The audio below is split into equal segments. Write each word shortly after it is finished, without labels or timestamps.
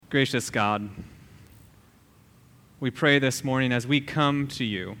Gracious God, we pray this morning as we come to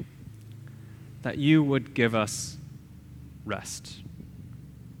you that you would give us rest.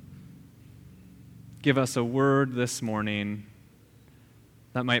 Give us a word this morning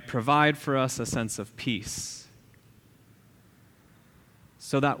that might provide for us a sense of peace,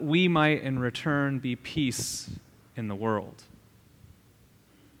 so that we might in return be peace in the world.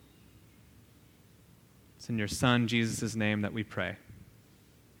 It's in your Son, Jesus' name, that we pray.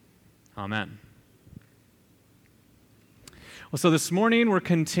 Amen. Well, so this morning we're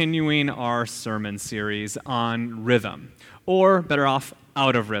continuing our sermon series on rhythm, or better off,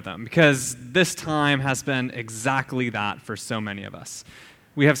 out of rhythm, because this time has been exactly that for so many of us.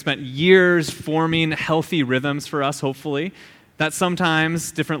 We have spent years forming healthy rhythms for us, hopefully, that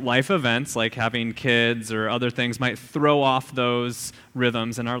sometimes different life events, like having kids or other things, might throw off those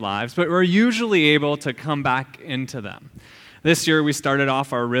rhythms in our lives, but we're usually able to come back into them. This year, we started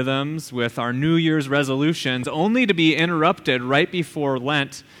off our rhythms with our New Year's resolutions, only to be interrupted right before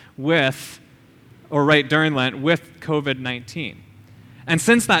Lent right during Lent with COVID-19. And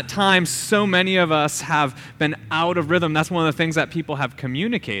since that time, so many of us have been out of rhythm. That's one of the things that people have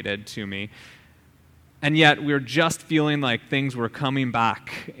communicated to me. And yet, we're just feeling like things were coming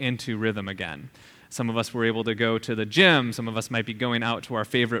back into rhythm again. Some of us were able to go to the gym. Some of us might be going out to our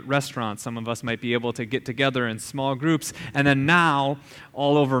favorite restaurants. Some of us might be able to get together in small groups. And then now,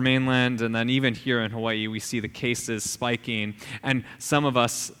 all over mainland, and then even here in Hawaii, we see the cases spiking. And some of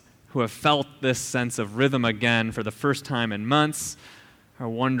us who have felt this sense of rhythm again for the first time in months are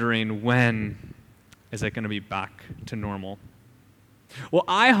wondering, when is it going to be back to normal? Well,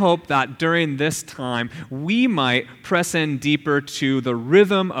 I hope that during this time, we might press in deeper to the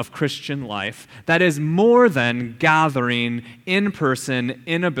rhythm of Christian life that is more than gathering in person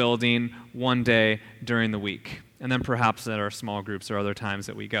in a building one day during the week, and then perhaps at our small groups or other times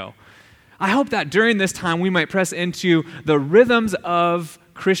that we go. I hope that during this time, we might press into the rhythms of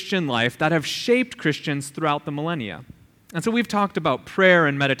Christian life that have shaped Christians throughout the millennia. And so we've talked about prayer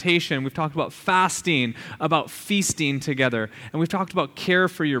and meditation, we've talked about fasting, about feasting together, and we've talked about care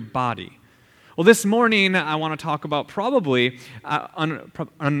for your body. Well, this morning I want to talk about probably,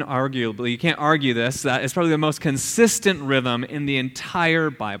 unarguably, you can't argue this, that is probably the most consistent rhythm in the entire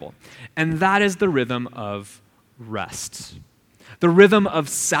Bible, and that is the rhythm of rest. The rhythm of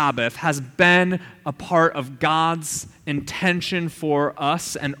Sabbath has been a part of God's intention for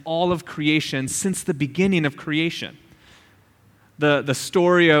us and all of creation since the beginning of creation. The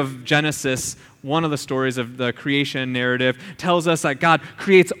story of Genesis, one of the stories of the creation narrative, tells us that God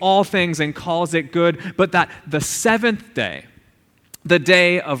creates all things and calls it good, but that the seventh day, the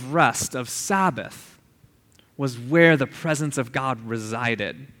day of rest, of Sabbath, was where the presence of God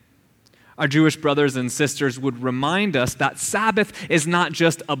resided. Our Jewish brothers and sisters would remind us that Sabbath is not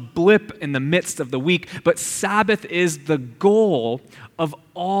just a blip in the midst of the week, but Sabbath is the goal of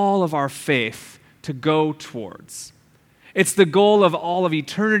all of our faith to go towards. It's the goal of all of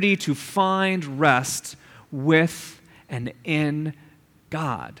eternity to find rest with and in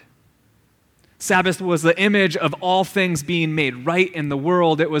God. Sabbath was the image of all things being made right in the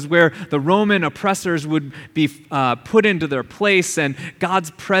world. It was where the Roman oppressors would be put into their place, and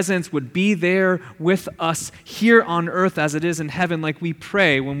God's presence would be there with us here on earth as it is in heaven, like we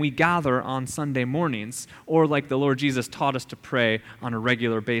pray when we gather on Sunday mornings, or like the Lord Jesus taught us to pray on a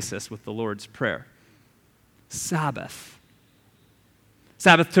regular basis with the Lord's Prayer. Sabbath.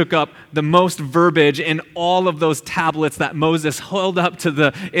 Sabbath took up the most verbiage in all of those tablets that Moses held up to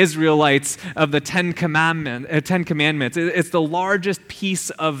the Israelites of the Ten Commandments. It's the largest piece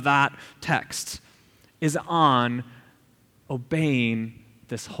of that text is on obeying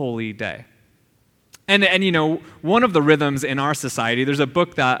this holy day. And you know, one of the rhythms in our society, there's a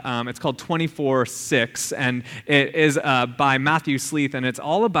book that it's called 24/6, and it is by Matthew Sleeth, and it's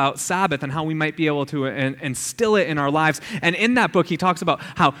all about Sabbath and how we might be able to instill it in our lives. And in that book, he talks about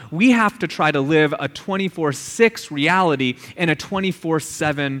how we have to try to live a 24/6 reality in a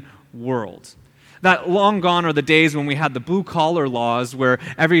 24/7 world. That long gone are the days when we had the blue-collar laws where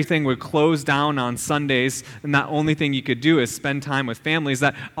everything would close down on Sundays and the only thing you could do is spend time with families.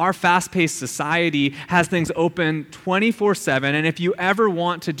 That our fast-paced society has things open 24/7, and if you ever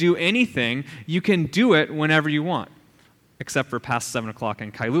want to do anything, you can do it whenever you want, except for past 7 o'clock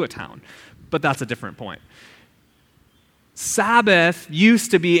in Kailua Town. But that's a different point. Sabbath used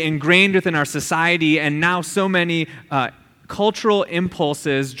to be ingrained within our society, and now so many cultural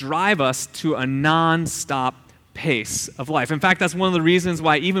impulses drive us to a non-stop pace of life. In fact, that's one of the reasons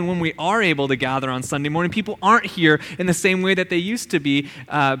why even when we are able to gather on Sunday morning, people aren't here in the same way that they used to be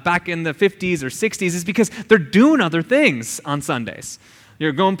back in the 50s or 60s, is because they're doing other things on Sundays.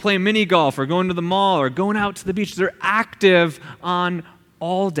 You're going to play mini golf or going to the mall or going out to the beach. They're active on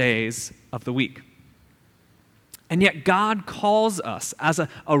all days of the week. And yet God calls us as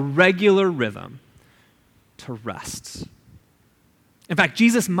a regular rhythm to rest. In fact,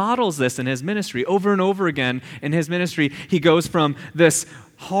 Jesus models this in his ministry. Over and over again in his ministry, he goes from this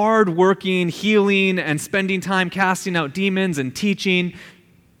hard-working, healing, and spending time casting out demons and teaching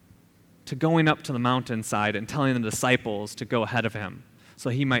to going up to the mountainside and telling the disciples to go ahead of him so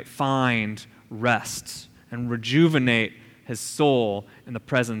he might find rest and rejuvenate his soul in the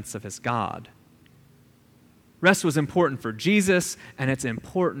presence of his God. Rest was important for Jesus, and it's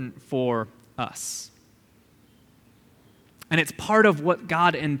important for us. And it's part of what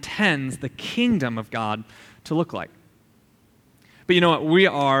God intends the kingdom of God to look like. But you know what? We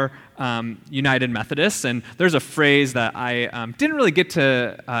are United Methodists, and there's a phrase that I didn't really get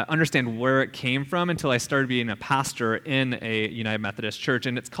to understand where it came from until I started being a pastor in a United Methodist church,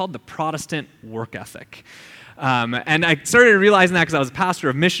 and it's called the Protestant work ethic. And I started realizing that because I was a pastor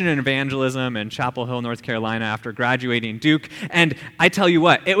of mission and evangelism in Chapel Hill, North Carolina after graduating Duke. And I tell you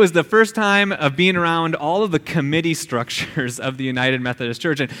what, it was the first time of being around all of the committee structures of the United Methodist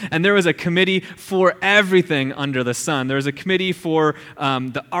Church. And there was a committee for everything under the sun. There was a committee for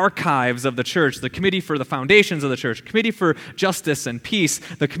the archives of the church, the committee for the foundations of the church, committee for justice and peace,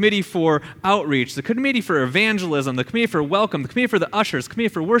 the committee for outreach, the committee for evangelism, the committee for welcome, the committee for the ushers, the committee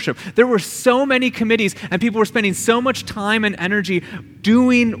for worship. There were so many committees, and people were spending so much time and energy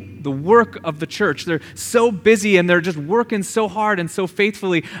doing the work of the church. They're so busy and they're just working so hard and so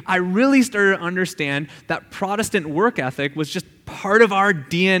faithfully. I really started to understand that Protestant work ethic was just part of our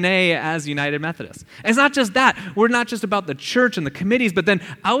DNA as United Methodists. And it's not just that. We're not just about the church and the committees, but then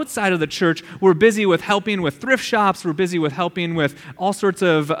outside of the church, we're busy with helping with thrift shops. We're busy with helping with all sorts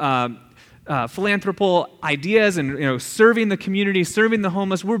of philanthropical ideas and serving the community, serving the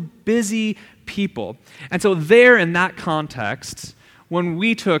homeless. We're busy people. And so there in that context, when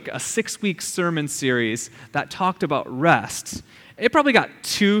we took a 6-week sermon series that talked about rest, it probably got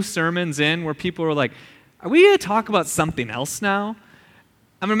 2 sermons in where people were like, are we going to talk about something else now?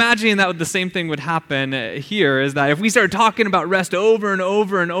 I'm imagining that the same thing would happen here, is that if we started talking about rest over and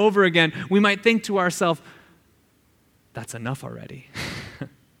over and over again, we might think to ourselves, that's enough already.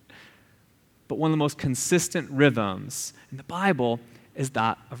 But one of the most consistent rhythms in the Bible is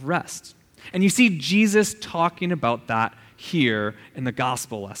that of rest. And you see Jesus talking about that here in the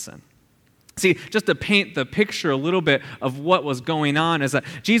gospel lesson. See, just to paint the picture a little bit of what was going on is that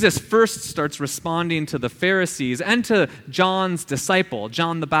Jesus first starts responding to the Pharisees and to John's disciple,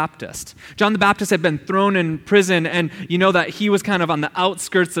 John the Baptist. John the Baptist had been thrown in prison, and you know that he was kind of on the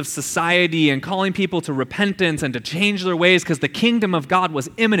outskirts of society and calling people to repentance and to change their ways because the kingdom of God was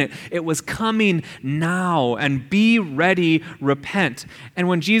imminent. It was coming now, and be ready, repent. And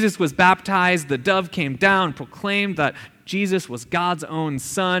when Jesus was baptized, the dove came down, proclaimed that Jesus was God's own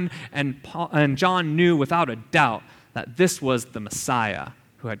son, and John knew without a doubt that this was the Messiah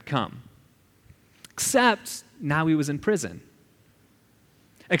who had come. Except now he was in prison.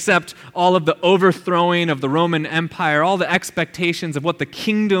 Except all of the overthrowing of the Roman Empire, all the expectations of what the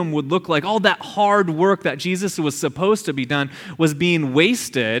kingdom would look like, all that hard work that Jesus was supposed to be done was being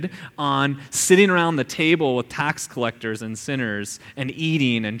wasted on sitting around the table with tax collectors and sinners and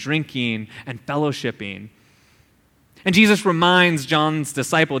eating and drinking and fellowshipping. And Jesus reminds John's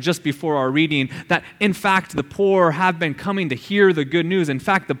disciple just before our reading that, in fact, the poor have been coming to hear the good news. In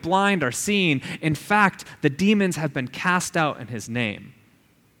fact, the blind are seeing. In fact, the demons have been cast out in his name.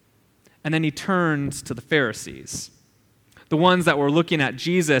 And then he turns to the Pharisees, the ones that were looking at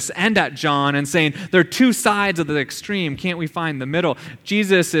Jesus and at John and saying, there are 2 sides of the extreme. Can't we find the middle?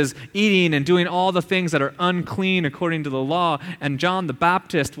 Jesus is eating and doing all the things that are unclean according to the law. And John the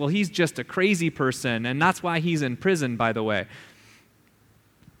Baptist, well, he's just a crazy person. And that's why he's in prison, by the way.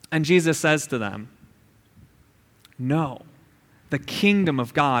 And Jesus says to them, no, the kingdom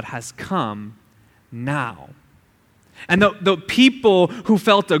of God has come now. And the people who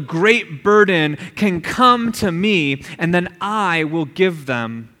felt a great burden can come to me, and then I will give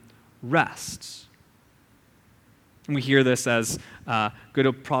them rest. And we hear this as good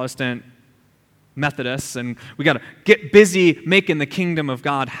old Protestant Methodists, and we got to get busy making the kingdom of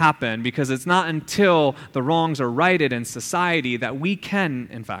God happen, because it's not until the wrongs are righted in society that we can,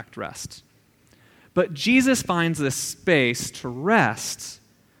 in fact, rest. But Jesus finds this space to rest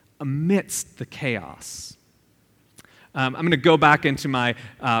amidst the chaos. I'm going to go back into my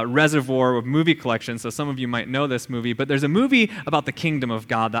reservoir of movie collection, so some of you might know this movie, but there's a movie about the kingdom of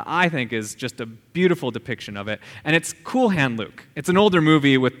God that I think is just a beautiful depiction of it. And it's Cool Hand Luke. It's an older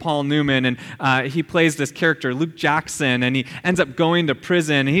movie with Paul Newman, and he plays this character, Luke Jackson, and he ends up going to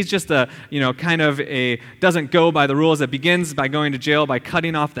prison. He's just doesn't go by the rules. It begins by going to jail by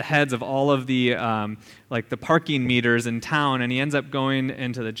cutting off the heads of all of the the parking meters in town, and he ends up going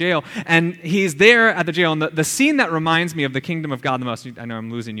into the jail. And he's there at the jail, and the scene that reminds me of the kingdom of God the most, I know I'm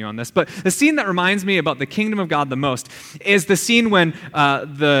losing you on this, but the scene that reminds me about the kingdom of God the most is the scene when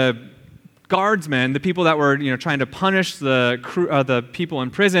the guardsmen, the people that were trying to punish the people in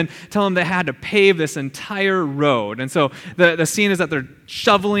prison, tell them they had to pave this entire road. And so the scene is that they're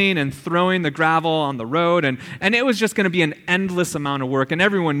shoveling and throwing the gravel on the road, and it was just going to be an endless amount of work, and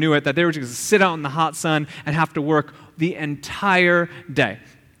everyone knew it, that they were just going to sit out in the hot sun and have to work the entire day.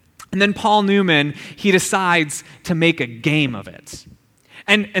 And then Paul Newman, he decides to make a game of it.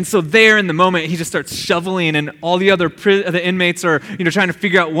 And so there in the moment, he just starts shoveling, and all the other the inmates are trying to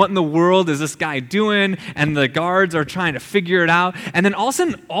figure out what in the world is this guy doing, and the guards are trying to figure it out. And then all of a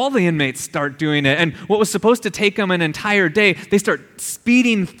sudden, all the inmates start doing it. And what was supposed to take them an entire day, they start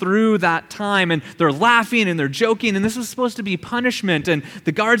speeding through that time, and they're laughing and they're joking, and this was supposed to be punishment, and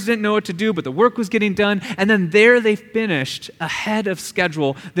the guards didn't know what to do, but the work was getting done. And then there they finished ahead of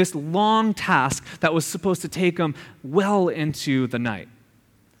schedule this long task that was supposed to take them well into the night.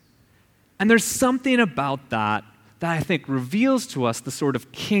 And there's something about that I think reveals to us the sort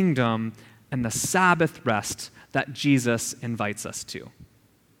of kingdom and the Sabbath rest that Jesus invites us to.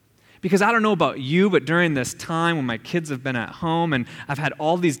 Because I don't know about you, but during this time when my kids have been at home and I've had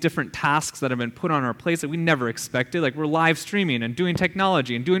all these different tasks that have been put on our plates that we never expected, like we're live streaming and doing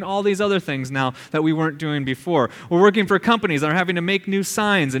technology and doing all these other things now that we weren't doing before. We're working for companies that are having to make new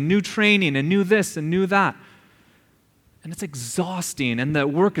signs and new training and new this and new that. And it's exhausting, and the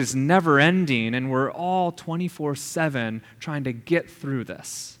work is never ending, and we're all 24/7 trying to get through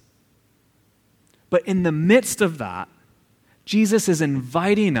this. But in the midst of that, Jesus is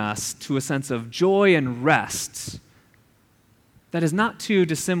inviting us to a sense of joy and rest that is not too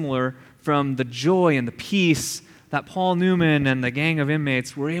dissimilar from the joy and the peace that Paul Newman and the gang of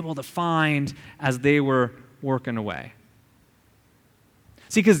inmates were able to find as they were working away.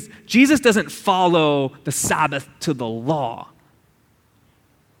 See, because Jesus doesn't follow the Sabbath to the law.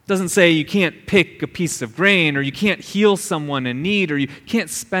 Doesn't say you can't pick a piece of grain, or you can't heal someone in need, or you can't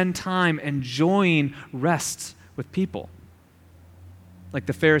spend time enjoying rest with people like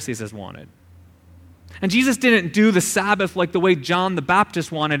the Pharisees has wanted. And Jesus didn't do the Sabbath like the way John the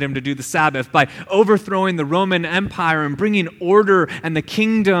Baptist wanted him to do the Sabbath, by overthrowing the Roman Empire and bringing order and the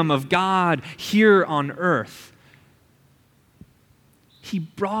kingdom of God here on earth. He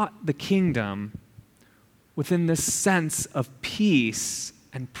brought the kingdom within this sense of peace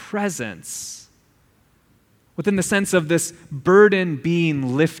and presence, within the sense of this burden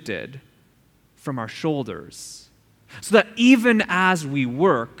being lifted from our shoulders, so that even as we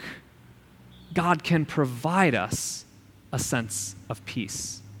work, God can provide us a sense of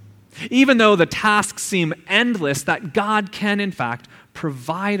peace. Even though the tasks seem endless, that God can, in fact,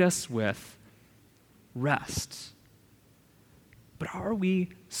 provide us with rest. But are we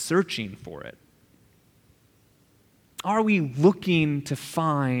searching for it? Are we looking to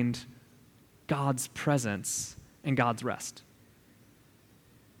find God's presence and God's rest?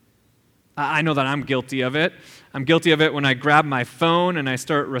 I know that I'm guilty of it. I'm guilty of it when I grab my phone and I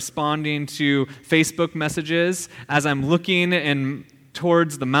start responding to Facebook messages as I'm looking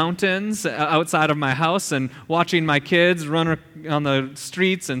towards the mountains outside of my house and watching my kids run on the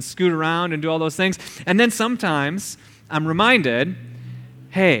streets and scoot around and do all those things. And then sometimes I'm reminded,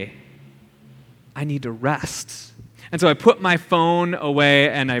 hey, I need to rest. And so I put my phone away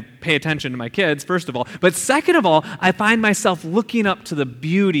and I pay attention to my kids, first of all. But second of all, I find myself looking up to the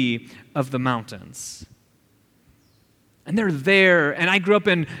beauty of the mountains. And they're there, and I grew up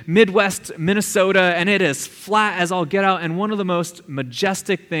in Midwest Minnesota, and it is flat as all get out, and one of the most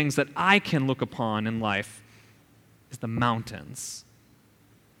majestic things that I can look upon in life is the mountains,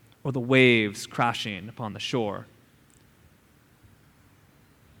 or the waves crashing upon the shore.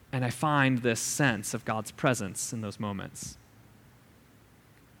 And I find this sense of God's presence in those moments.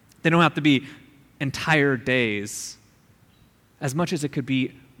 They don't have to be entire days, as much as it could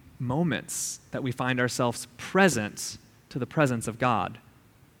be moments that we find ourselves present to the presence of God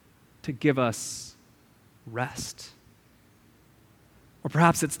to give us rest. Or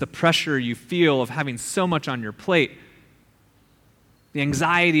perhaps it's the pressure you feel of having so much on your plate, the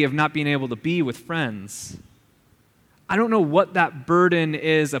anxiety of not being able to be with friends. I don't know what that burden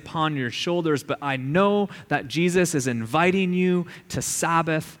is upon your shoulders, but I know that Jesus is inviting you to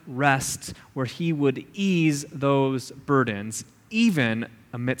Sabbath rest where he would ease those burdens, even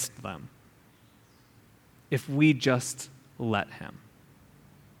amidst them. if we just let him.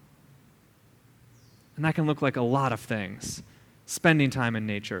 And that can look like a lot of things. Spending time in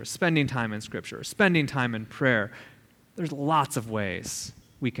nature, spending time in Scripture, spending time in prayer. There's lots of ways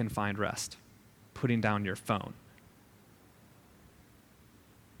we can find rest. Putting down your phone.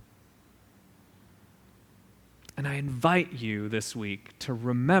 And I invite you this week to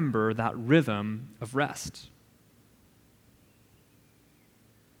remember that rhythm of rest.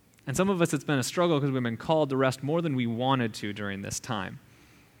 And some of us, it's been a struggle because we've been called to rest more than we wanted to during this time.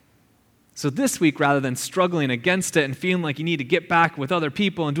 So this week, rather than struggling against it and feeling like you need to get back with other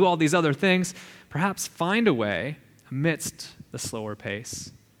people and do all these other things, perhaps find a way amidst the slower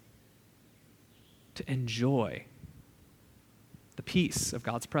pace to enjoy the peace of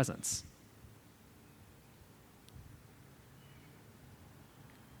God's presence.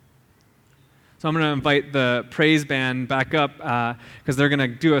 So I'm going to invite the praise band back up because they're going to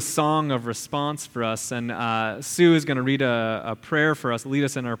do a song of response for us. And Sue is going to read a prayer for us, lead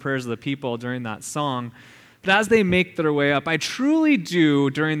us in our prayers of the people during that song. But as they make their way up, I truly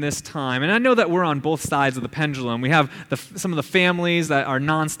do during this time, and I know that we're on both sides of the pendulum. We have some of the families that are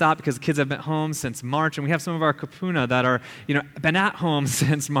nonstop because the kids have been home since March, and we have some of our kapuna that are, been at home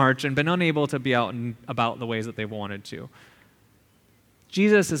since March and been unable to be out and about the ways that they wanted to.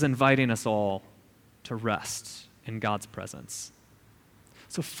 Jesus is inviting us all to rest in God's presence.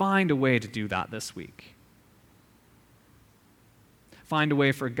 So find a way to do that this week. Find a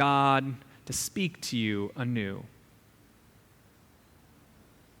way for God to speak to you anew.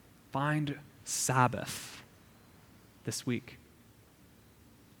 Find Sabbath this week.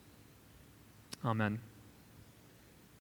 Amen.